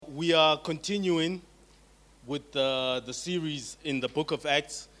We are continuing with the series in the book of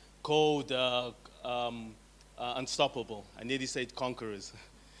Acts called Unstoppable. I nearly said Conquerors.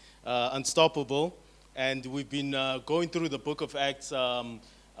 Unstoppable. And we've been going through the book of Acts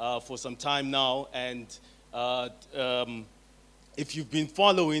for some time now. And if you've been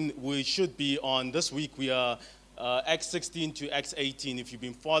following, we should be on this week. We are Acts 16 to Acts 18. If you've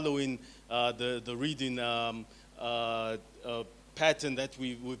been following the reading pattern that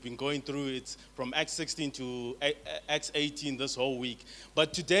we've been going through, it's from Acts 16 to Acts 18 this whole week.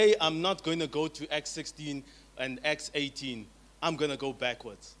 But today I'm not going to go to Acts 16 and Acts 18. I'm going to go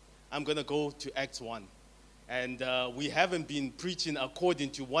backwards. I'm going to go to Acts 1. And we haven't been preaching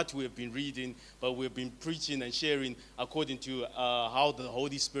according to what we have been reading, but we've been preaching and sharing according to how the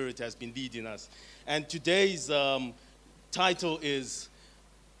Holy Spirit has been leading us. And today's title is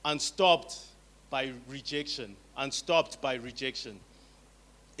Unstopped by Rejection. Unstopped by Rejection.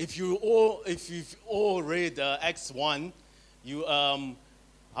 If you've all read Acts 1,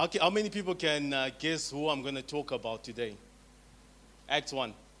 how many people can guess who I'm going to talk about today? Acts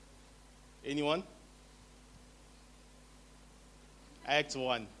 1. Anyone? Acts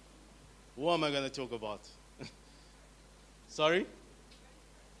 1. Who am I going to talk about? Sorry?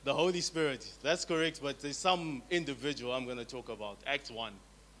 The Holy Spirit. That's correct, but there's some individual I'm going to talk about. Acts 1.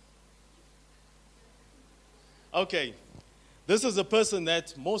 Okay. This is a person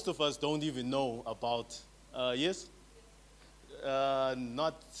that most of us don't even know about. Yes?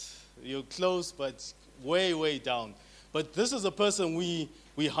 Not, you're close, but way, way down. But this is a person we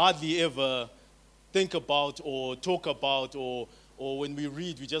hardly ever think about or talk about, or when we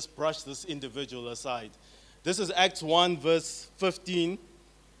read, we just brush this individual aside. This is Acts 1, verse 15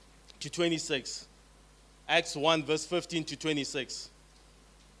 to 26. Acts 1, verse 15 to 26.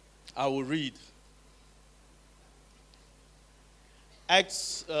 I will read.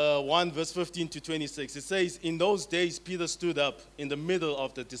 Acts 1, verse 15 to 26. It says, "In those days Peter stood up in the middle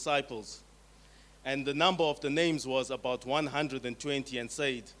of the disciples, and the number of the names was about 120, and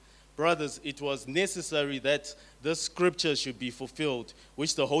said, 'Brothers, it was necessary that this scripture should be fulfilled,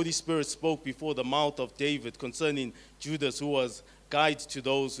 which the Holy Spirit spoke before the mouth of David concerning Judas, who was guide to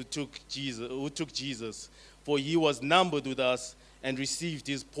those who took Jesus. For he was numbered with us and received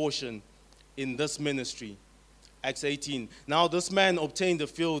his portion in this ministry.'" Acts 18. "Now this man obtained a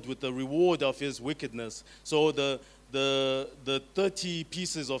field with the reward of his wickedness. So the 30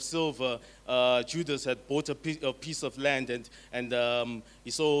 pieces of silver, Judas had bought a piece of land, and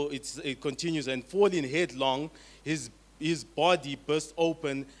so it continues, and falling headlong, his body burst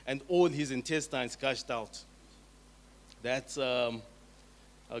open, and all his intestines gushed out." That's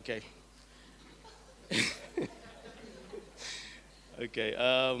okay.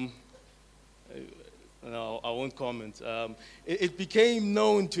 Okay. No, I won't comment. It became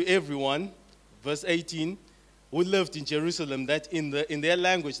known to everyone, verse 18, who lived in Jerusalem, that in their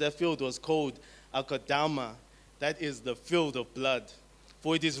language that field was called Akeldama, that is the field of blood.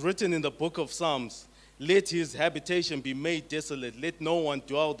 For it is written in the book of Psalms, "Let his habitation be made desolate, let no one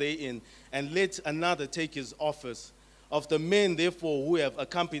dwell therein, and let another take his office. Of the men, therefore, who have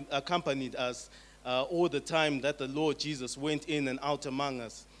accompanied us all the time that the Lord Jesus went in and out among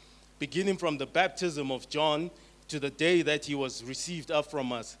us, beginning from the baptism of John to the day that he was received up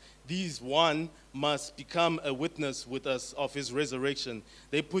from us, these one must become a witness with us of his resurrection."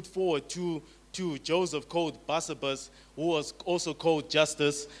 They put forward two, Joseph called Barsabbas, who was also called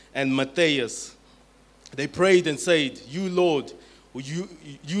Justus, and Matthias. They prayed and said, you Lord,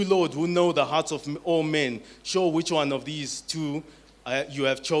 who know the hearts of all men, show which one of these two you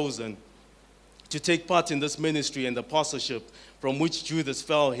have chosen to take part in this ministry and apostleship, from which Judas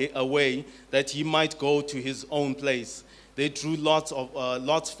fell away, that he might go to his own place. They drew lots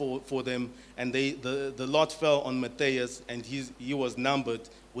for them, and the lot fell on Matthias, and he was numbered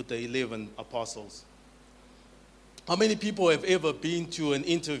with the 11 apostles. How many people have ever been to an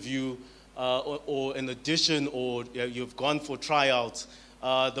interview or an audition, or you've gone for tryouts?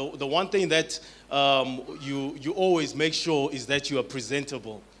 The one thing that you always make sure is that you are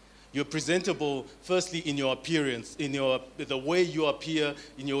presentable. You're presentable, firstly, in your appearance, in the way you appear,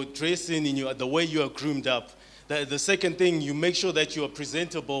 in your dressing, the way you are groomed up. The second thing, you make sure that you are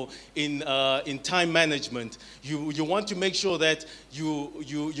presentable in time management. You want to make sure that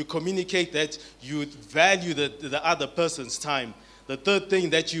you communicate that you value the other person's time. The third thing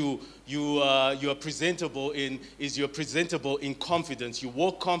that you are presentable in is you're presentable in confidence. You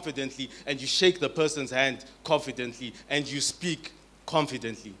walk confidently, and you shake the person's hand confidently, and you speak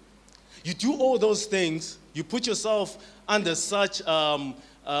confidently. You do all those things, you put yourself under such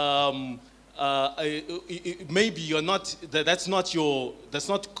maybe you're not, that's not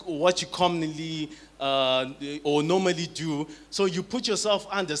what you commonly or normally do. So you put yourself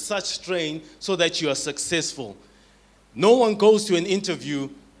under such strain so that you are successful. No one goes to an interview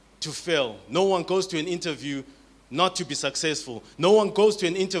to fail. No one goes to an interview not to be successful. No one goes to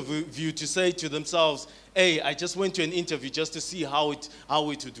an interview to say to themselves, hey, I just went to an interview just to see how it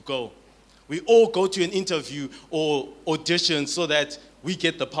would go. We all go to an interview or audition so that we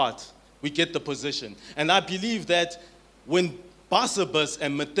get the part, we get the position. And I believe that when Barnabas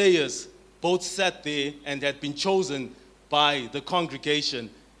and Matthias both sat there and had been chosen by the congregation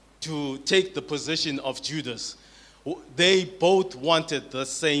to take the position of Judas, they both wanted the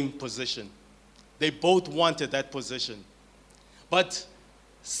same position. They both wanted that position. But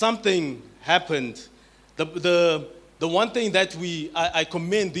something happened. The one thing that I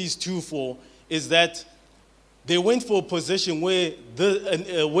commend these two for is that they went for a position where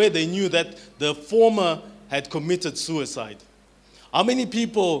they knew that the former had committed suicide. How many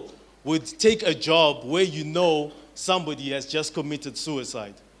people would take a job where you know somebody has just committed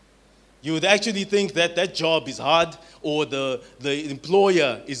suicide? You would actually think that that job is hard, or the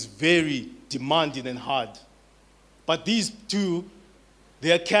employer is very demanding and hard. But these two,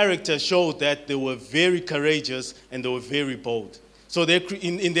 their character showed that they were very courageous and they were very bold. So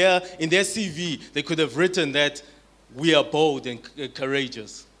in their CV, they could have written that we are bold and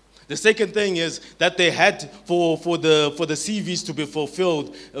courageous. The second thing is that they had for the CVs to be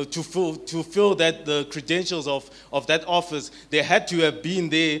fulfilled, to fill that the credentials of that office, they had to have been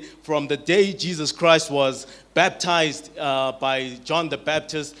there from the day Jesus Christ was baptized by John the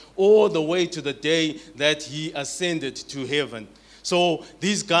Baptist all the way to the day that he ascended to heaven. So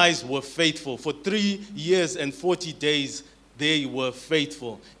these guys were faithful. For 3 years and 40 days, they were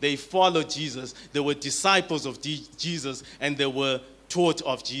faithful. They followed Jesus. They were disciples of Jesus, and they were taught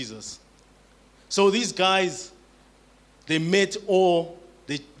of Jesus. So these guys, they met all,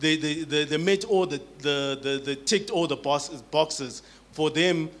 they met all they ticked all the boxes for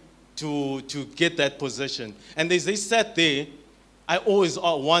them to get that position. And as they sat there, I always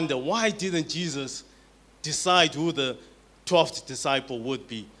wonder, why didn't Jesus decide who the 12th disciple would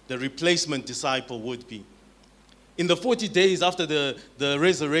be, the replacement disciple would be? In the 40 days after the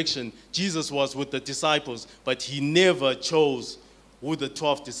resurrection, Jesus was with the disciples, but he never chose who the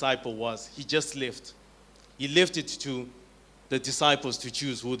 12th disciple was. He just left. He left it to the disciples to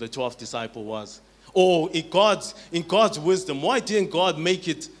choose who the 12th disciple was. Or in God's wisdom, why didn't God make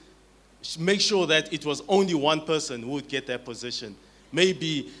sure that it was only one person who would get that position?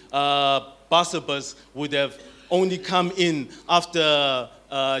 Maybe Barnabas would have only come in after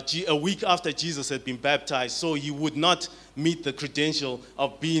a week after Jesus had been baptized, so he would not meet the credential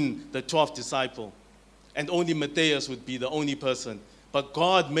of being the 12th disciple. And only Matthias would be the only person. But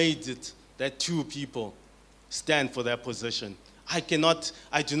God made it that two people stand for that position. I do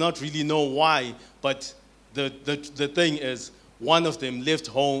not really know why, but the thing is, one of them left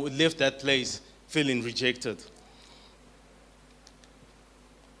that place feeling rejected.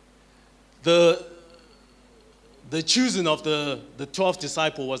 The choosing of the 12th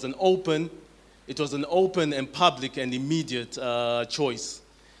disciple was an open and public and immediate choice.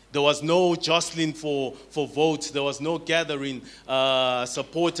 There was no jostling for votes. There was no gathering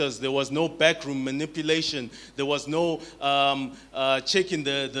supporters. There was no backroom manipulation. There was no checking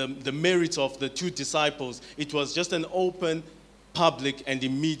the merits of the two disciples. It was just an open, public, and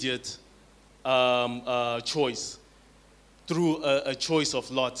immediate choice through a choice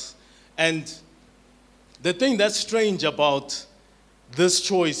of lots. And the thing that's strange about this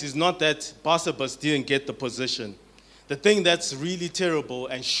choice is not that Barnabas didn't get the position. The thing that's really terrible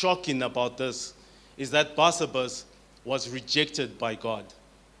and shocking about this is that Barnabas was rejected by God.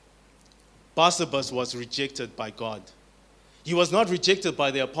 Barnabas was rejected by God. He was not rejected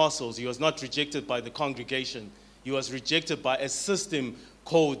by the apostles. He was not rejected by the congregation. He was rejected by a system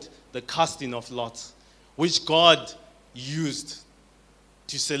called the casting of lots, which God used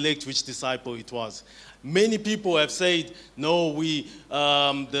to select which disciple it was. Many people have said, no,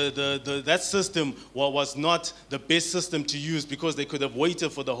 that system was not the best system to use because they could have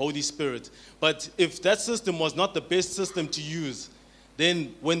waited for the Holy Spirit. But if that system was not the best system to use,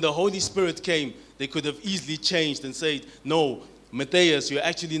 then when the Holy Spirit came, they could have easily changed and said, no, Matthias, you're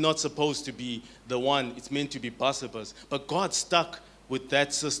actually not supposed to be the one. It's meant to be Barnabas. But God stuck with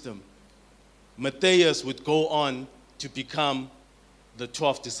that system. Matthias would go on to become the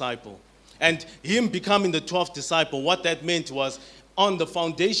 12th disciple. And him becoming the 12th disciple, what that meant was, on the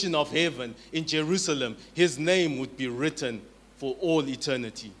foundation of heaven in Jerusalem, his name would be written for all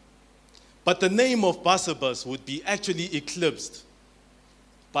eternity. But the name of Barnabas would be actually eclipsed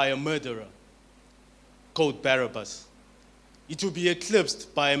by a murderer. called Barabbas. It will be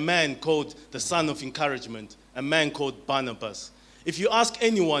eclipsed by a man called the son of encouragement, a man called Barnabas. If you ask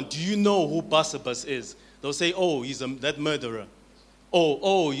anyone, do you know who Barnabas is? They'll say, oh, he's that murderer.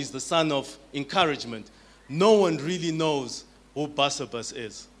 Oh, he's the son of encouragement. No one really knows who Barnabas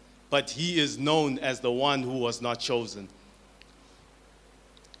is, but he is known as the one who was not chosen.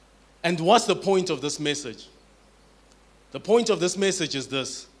 And what's the point of this message? The point of this message is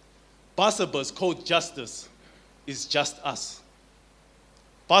this. Barnabas' called justice is just us.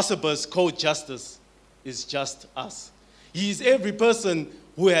 Barnabas' called justice is just us. He is every person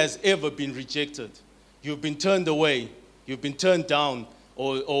who has ever been rejected. You've been turned away. You've been turned down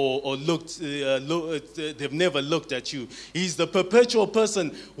or they've never looked at you. He's the perpetual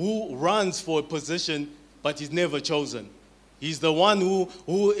person who runs for a position but he's never chosen. He's the one who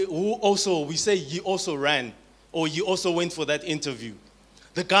also, we say he also ran or he also went for that interview.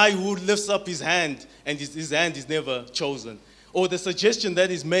 The guy who lifts up his hand and his hand is never chosen. Or the suggestion that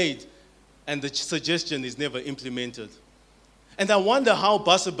is made and the suggestion is never implemented. And I wonder how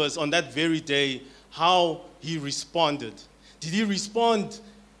Barnabas on that very day, how he responded. Did he respond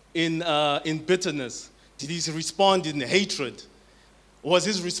in bitterness? Did he respond in hatred? Was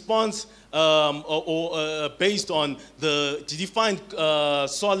his response based on did he find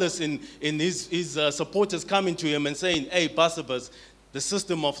solace in his supporters coming to him and saying, hey, Barnabas, the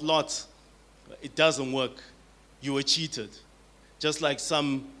system of lots, it doesn't work. You were cheated. Just like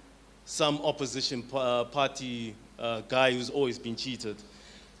some opposition party guy who's always been cheated.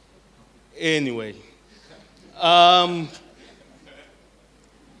 Anyway.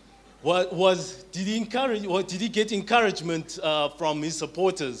 Did he get encouragement from his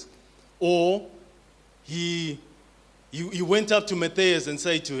supporters? Or he went up to Matthias and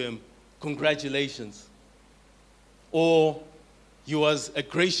said to him, congratulations. Or he was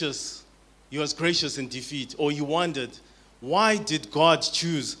gracious in defeat. Or he wondered, why did God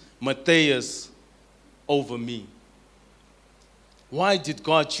choose Matthias over me? Why did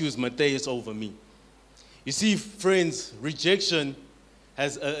God choose Matthias over me? You see, friends, rejection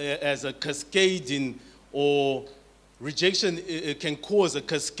has a cascading, or rejection can cause a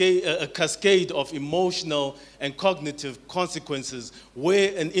cascade of emotional and cognitive consequences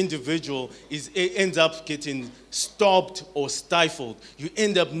where an individual ends up getting stopped or stifled. You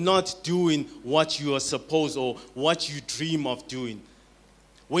end up not doing what you are supposed or what you dream of doing.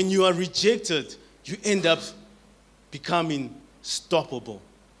 When you are rejected, you end up becoming stoppable.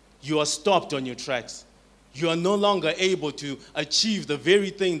 You are stopped on your tracks. You are no longer able to achieve the very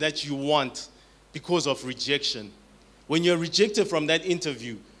thing that you want because of rejection. When you're rejected from that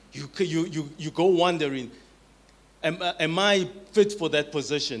interview, you go wondering, am I fit for that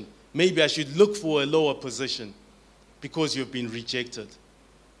position? Maybe I should look for a lower position because you've been rejected.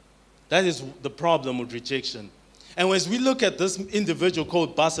 That is the problem with rejection. And as we look at this individual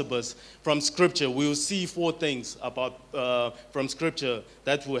called Barnabas from Scripture, we will see four things from Scripture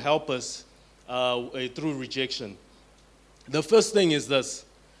that will help us through rejection. The first thing is this: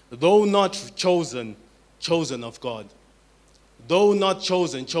 though not chosen, chosen of God. Though not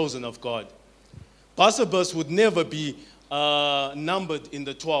chosen, chosen of God. Barnabas would never be numbered in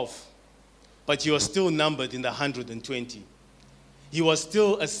the 12, but he was still numbered in the 120. He was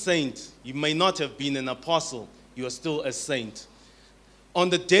still a saint. He may not have been an apostle. He was still a saint. On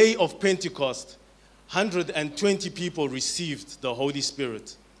the day of Pentecost, 120 people received the Holy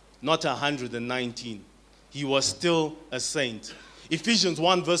Spirit, not 119. He was still a saint. Ephesians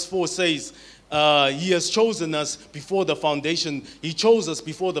 1 verse 4 says, he has chosen us before the foundation. He chose us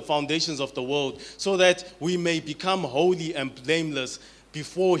before the foundations of the world so that we may become holy and blameless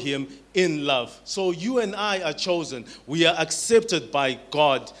before him in love. So you and I are chosen. We are accepted by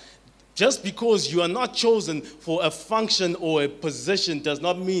God. Just because you are not chosen for a function or a position does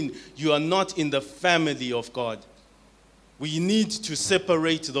not mean you are not in the family of God. We need to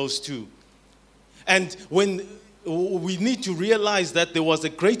separate those two. And when we need to realize that there was a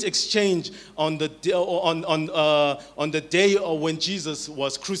great exchange on the day when Jesus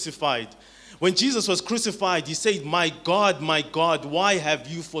was crucified. When Jesus was crucified, he said, my God, why have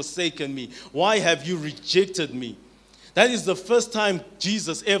you forsaken me? Why have you rejected me? That is the first time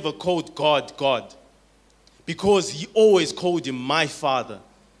Jesus ever called God, God. Because he always called him my Father.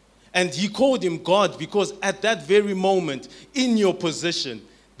 And he called him God because at that very moment, in your position,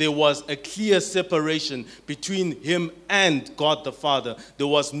 there was a clear separation between him and God the Father. There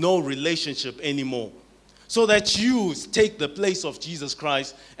was no relationship anymore. So that you take the place of Jesus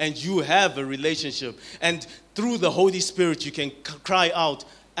Christ and you have a relationship. And through the Holy Spirit, you can cry out,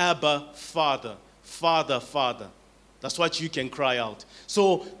 Abba, Father, Father, Father. That's what you can cry out.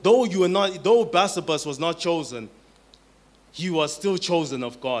 So though Barnabas was not chosen, he was still chosen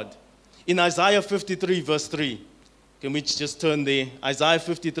of God. In Isaiah 53 verse 3, can we just turn there? Isaiah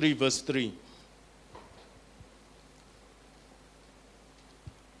 53 verse 3.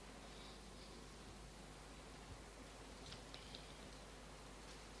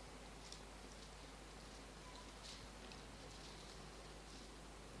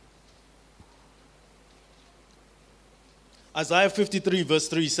 Isaiah 53 verse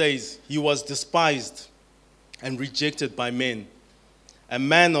 3 says, he was despised and rejected by men, a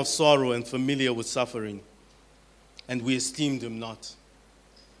man of sorrow and familiar with suffering, and we esteemed him not.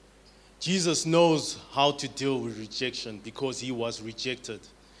 Jesus knows how to deal with rejection because he was rejected.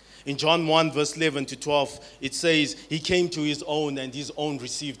 In John 1 verse 11 to 12, it says, he came to his own and his own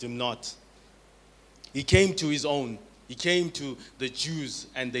received him not. He came to his own. He came to the Jews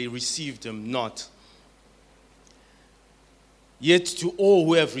and they received him not. Yet to all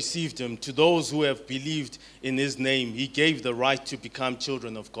who have received him, to those who have believed in his name, he gave the right to become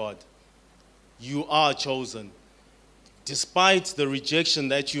children of God. You are chosen. Despite the rejection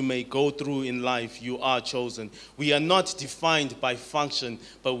that you may go through in life, you are chosen. We are not defined by function,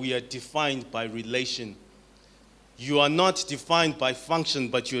 but we are defined by relation. You are not defined by function,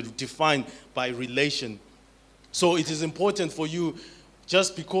 but you are defined by relation. So it is important for you,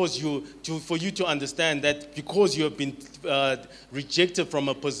 just because for you to understand that because you have been rejected from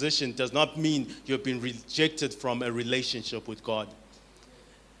a position does not mean you have been rejected from a relationship with God.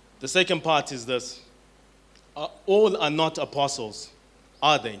 The second part is this. All are not apostles,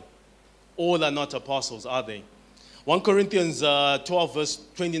 are they? All are not apostles, are they? 1 Corinthians 12 verse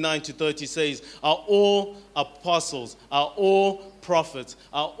 29 to 30 says, are all apostles, are all prophets,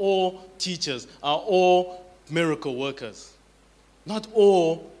 are all teachers, are all miracle workers? Not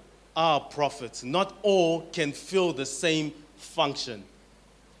all are prophets. Not all can fill the same function.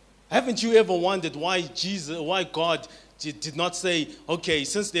 Haven't you ever wondered why God did not say, okay,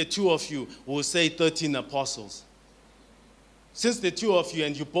 since there are two of you, we'll say 13 apostles? Since there are two of you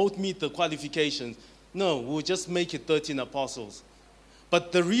and you both meet the qualifications, no, we'll just make it 13 apostles.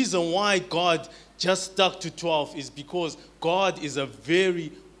 But the reason why God just stuck to 12 is because God is a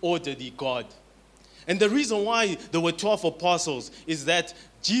very orderly God. And the reason why there were 12 apostles is that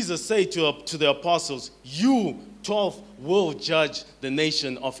Jesus said to the apostles, you, 12, will judge the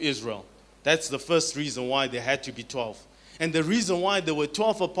nation of Israel. That's the first reason why there had to be 12. And the reason why there were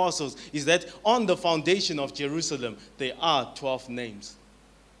 12 apostles is that on the foundation of Jerusalem, there are 12 names.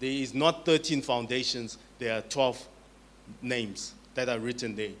 There is not 13 foundations, there are 12 names that are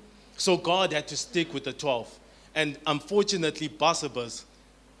written there. So God had to stick with the 12. And unfortunately, Barnabas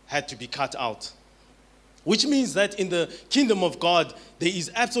had to be cut out. Which means that in the kingdom of God, there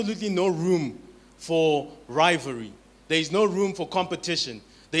is absolutely no room for rivalry. There is no room for competition.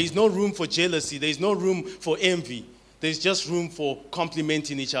 There is no room for jealousy. There is no room for envy. There's just room for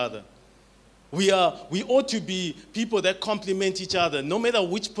complementing each other. We ought to be people that complement each other, no matter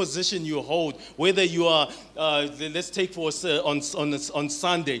which position you hold, whether you are, let's take for on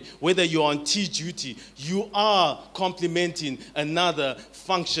Sunday, whether you're on tea duty, you are complementing another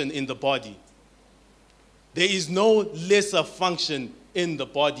function in the body. There is no lesser function in the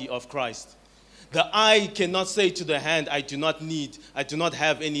body of Christ. The eye cannot say to the hand, I do not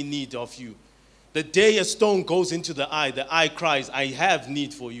have any need of you. The day a stone goes into the eye cries, I have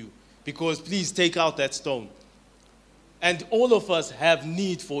need for you, because please take out that stone. And all of us have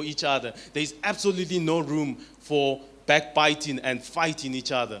need for each other. There is absolutely no room for backbiting and fighting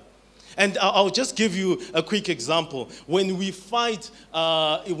each other. And I'll just give you a quick example. When we fight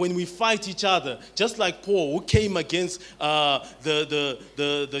each other, just like Paul, who came against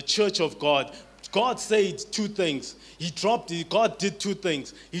the church of God, God said two things. God did two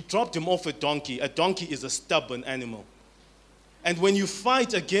things. He dropped him off a donkey. A donkey is a stubborn animal. And when you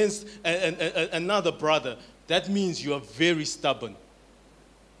fight against another brother, that means you are very stubborn.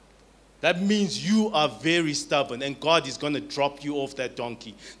 That means you are very stubborn, and God is going to drop you off that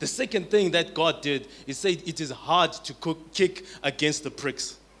donkey. The second thing that God did is say it is hard to kick against the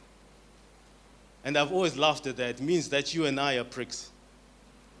pricks. And I've always laughed at that. It means that you and I are pricks.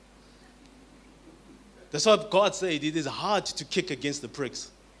 That's what God said. It is hard to kick against the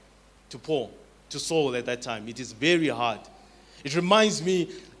pricks. To Paul, to Saul at that time. It is very hard. It reminds me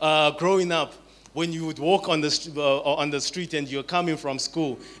growing up, when you would walk on the street and you're coming from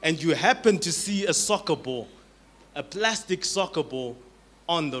school and you happen to see a soccer ball, a plastic soccer ball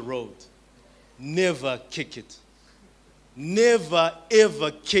on the road. Never kick it. Never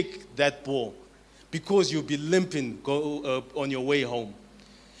ever kick that ball, because you'll be limping on your way home.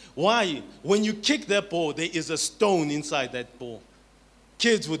 Why? When you kick that ball, there is a stone inside that ball.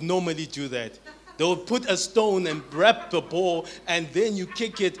 Kids would normally do that. They would put a stone and wrap the ball, and then you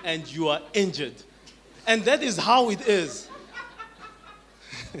kick it and you are injured. And that is how it is.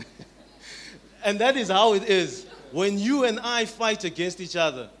 And that is how it is. When you and I fight against each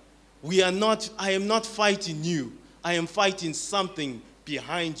other, I am not fighting you. I am fighting something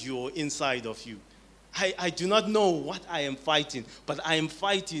behind you or inside of you. I do not know what I am fighting, but I am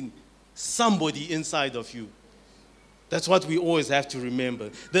fighting somebody inside of you. That's what we always have to remember.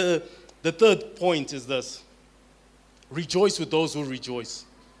 The third point is this: rejoice with those who rejoice.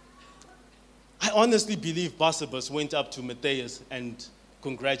 I honestly believe Barnabas went up to Matthias and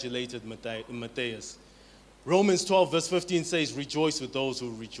congratulated Matthias. Romans 12 verse 15 says, rejoice with those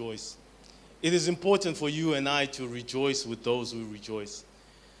who rejoice. It is important for you and I to rejoice with those who rejoice,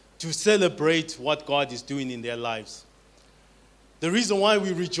 to celebrate what God is doing in their lives. The reason why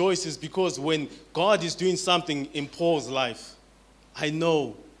we rejoice is because when God is doing something in Paul's life, I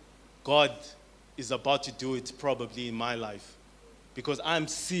know God is about to do it probably in my life, because I'm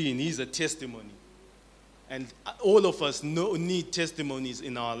seeing he's a testimony. And all of us need testimonies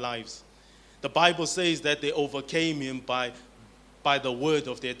in our lives. The Bible says that they overcame him by the word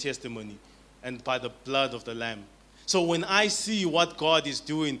of their testimony and by the blood of the Lamb. So when I see what God is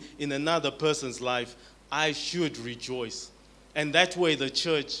doing in another person's life, I should rejoice. And that way the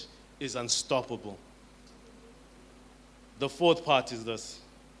church is unstoppable. The fourth part is this: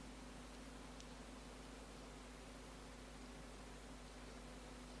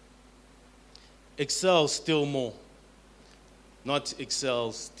 excel still more. Not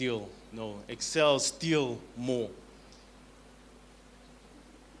excel still, no, excel still more.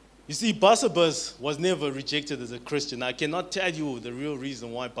 You see, Barnabas was never rejected as a Christian. I cannot tell you the real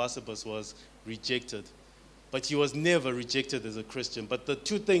reason why Barnabas was rejected, but he was never rejected as a Christian. But the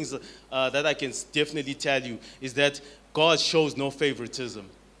two things that I can definitely tell you is that God shows no favoritism.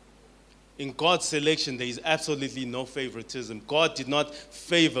 In God's selection, there is absolutely no favoritism. God did not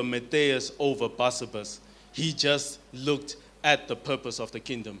favor Matthias over Barnabas. He just looked at the purpose of the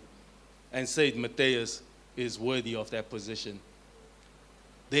kingdom and said Matthias is worthy of that position.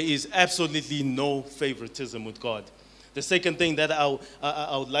 There is absolutely no favoritism with God. The second thing that I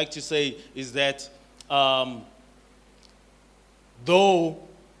would like to say is that though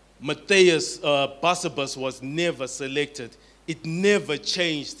Barnabas was never selected, it never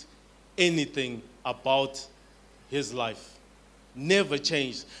changed anything about his life. Never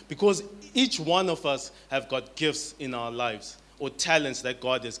changed. Because each one of us have got gifts in our lives or talents that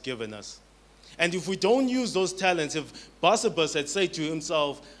God has given us. And if we don't use those talents, if Barnabas had said to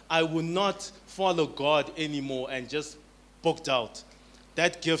himself, I will not follow God anymore, and just booked out,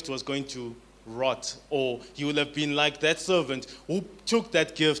 that gift was going to rot, or he would have been like that servant who took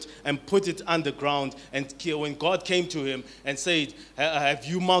that gift and put it underground, and when God came to him and said, have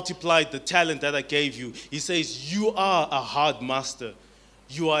you multiplied the talent that I gave you? He says, you are a hard master.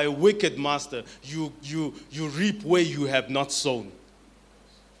 You are a wicked master. You reap where you have not sown.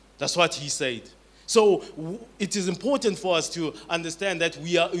 That's what he said. So it is important for us to understand that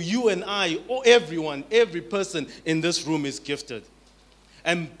you and I, or everyone, every person in this room is gifted.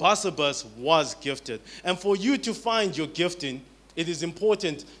 And Barnabas was gifted. And for you to find your gifting, it is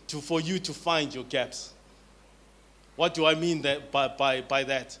important for you to find your gaps. What do I mean by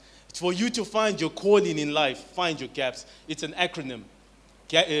that? It's for you to find your calling in life, find your gaps. It's an acronym.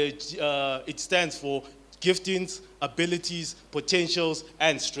 It stands for giftings, abilities, potentials,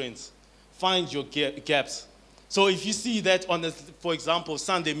 and strengths. Find your gaps. So if you see that for example,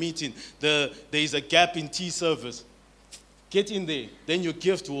 Sunday meeting, there is a gap in tea service, get in there, then your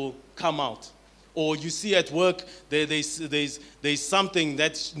gift will come out. Or you see at work, there's something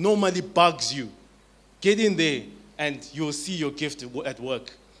that normally bugs you. Get in there, and you'll see your gift at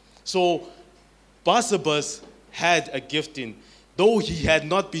work. So Barnabas had a gifting. Though he had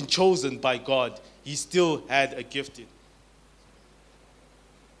not been chosen by God, he still had a gifting.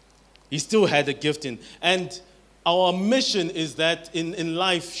 He still had a gifting. And our mission is that in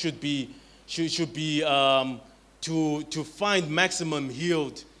life should be to find maximum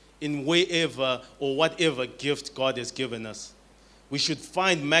yield in wherever or whatever gift God has given us. We should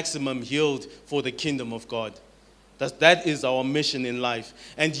find maximum yield for the kingdom of God. That is our mission in life.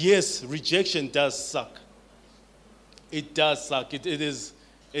 And yes, rejection does suck. It does suck. It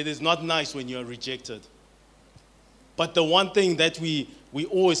is not nice when you're rejected. But the one thing that we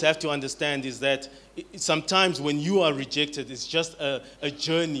always have to understand is that sometimes when you are rejected, it's just a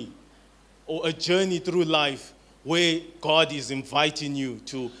journey, or a journey through life where God is inviting you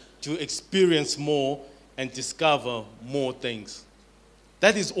to experience more and discover more things.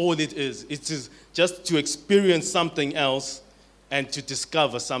 That is all it is. It is just to experience something else and to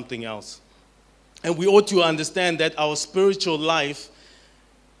discover something else. And we ought to understand that our spiritual life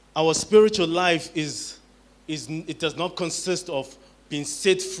is it does not consist of being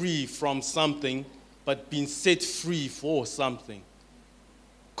set free from something, but being set free for something.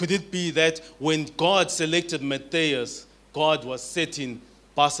 Could it be that when God selected Matthias, God was setting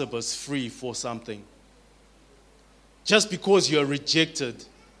Barsabbas free for something? Just because you're rejected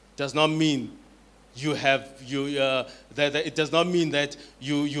does not mean it does not mean that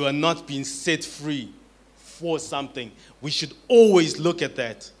you are not being set free for something. We should always look at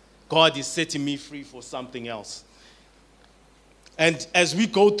that. God is setting me free for something else. And as we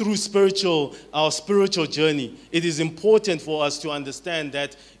go through our spiritual journey, it is important for us to understand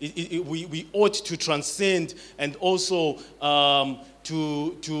that we ought to transcend and also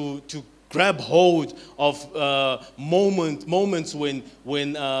to grab hold of moments when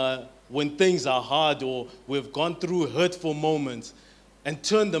things are hard or we've gone through hurtful moments and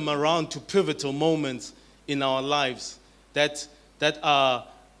turn them around to pivotal moments in our lives that are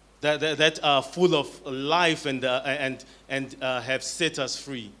full of life and have set us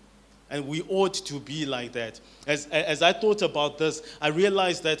free. And we ought to be like that. As I thought about this, I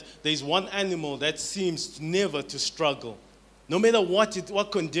realized that there's one animal that seems never to struggle. No matter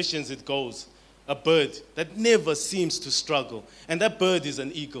what conditions it goes, a bird that never seems to struggle. And that bird is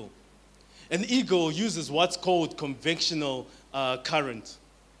an eagle. An eagle uses what's called convectional current.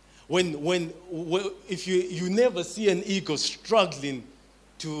 If you never see an eagle struggling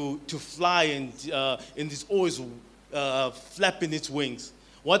to fly and it's always flapping its wings.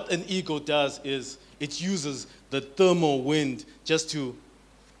 What an eagle does is it uses the thermal wind just to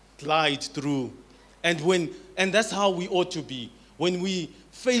glide through. And that's how we ought to be. When we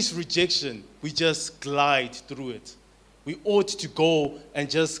face rejection, we just glide through it. We ought to go and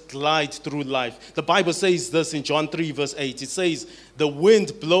just glide through life. The Bible says this in John 3 verse 8. It says, the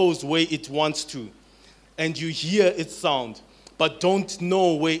wind blows where it wants to, and you hear its sound, but don't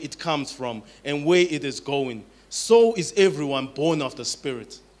know where it comes from and where it is going. So is everyone born of the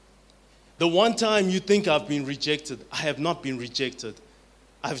Spirit. The one time you think I've been rejected, I have not been rejected.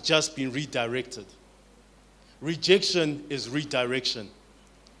 I've just been redirected. Rejection is redirection.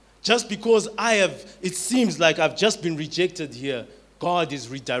 Just because it seems like I've just been rejected here, God is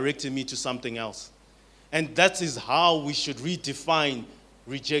redirecting me to something else. And that is how we should redefine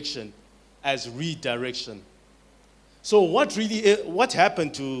rejection, as redirection. So what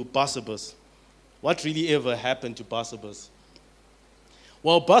happened to Barsabbas? What really ever happened to Barsabbas?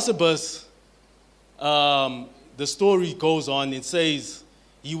 Well, Barsabbas, the story goes on. It says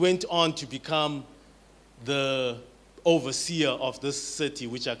he went on to become the overseer of this city,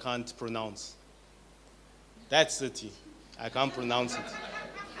 which I can't pronounce. That city, I can't pronounce it.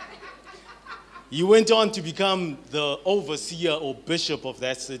 He went on to become the overseer or bishop of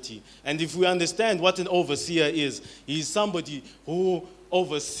that city. And if we understand what an overseer is, he's somebody who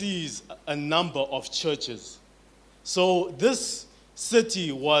oversees a number of churches. So this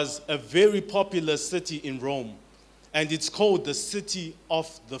city was a very popular city in Rome, and it's called the City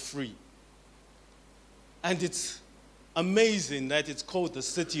of the Free. And it's amazing that it's called the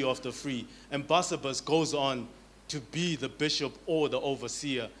City of the Free. And Barsabbas goes on to be the bishop or the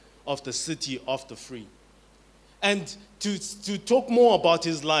overseer of the City of the Free. And to talk more about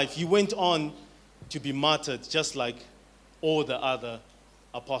his life, he went on to be martyred just like all the other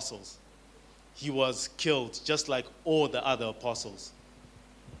apostles. He was killed just like all the other apostles.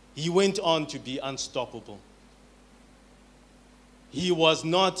 He went on to be unstoppable. He was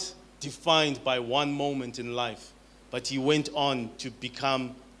not defined by one moment in life, but he went on to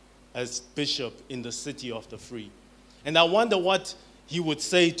become a bishop in the City of the Free. And I wonder what he would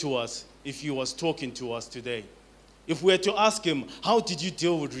say to us if he was talking to us today. If we were to ask him, how did you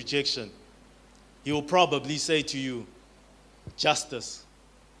deal with rejection? He will probably say to you, justice.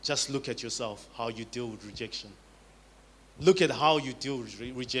 Just look at yourself, how you deal with rejection. Look at how you deal with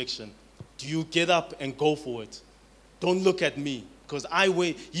rejection. Do you get up and go for it? Don't look at me, because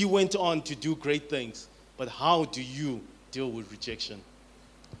he went on to do great things. But how do you deal with rejection?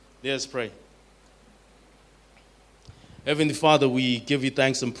 Let us pray. Heavenly Father, we give you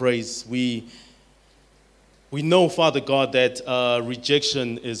thanks and praise. We know, Father God, that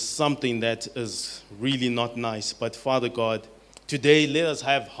rejection is something that is really not nice. But Father God, today let us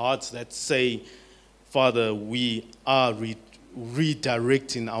have hearts that say, Father, we are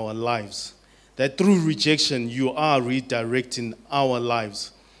redirecting our lives. That through rejection, you are redirecting our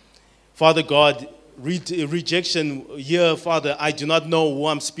lives. Father God, rejection here, Father, I do not know who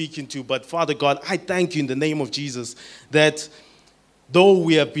I'm speaking to, but Father God, I thank you in the name of Jesus that Though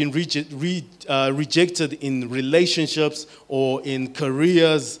we have been rejected in relationships or in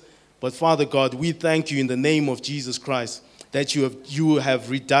careers, but Father God, we thank you in the name of Jesus Christ that you have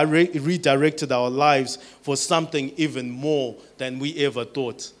redirected our lives for something even more than we ever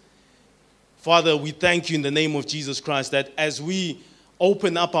thought. Father, we thank you in the name of Jesus Christ that as we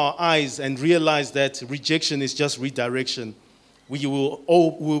open up our eyes and realize that rejection is just redirection, we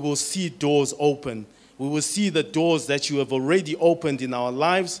will see doors open. We will see the doors that you have already opened in our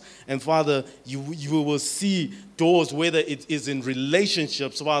lives. And Father, you will see doors, whether it is in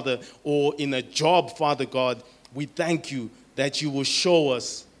relationships, Father, or in a job, Father God. We thank you that you will show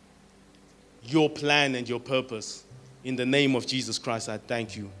us your plan and your purpose. In the name of Jesus Christ, I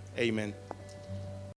thank you. Amen.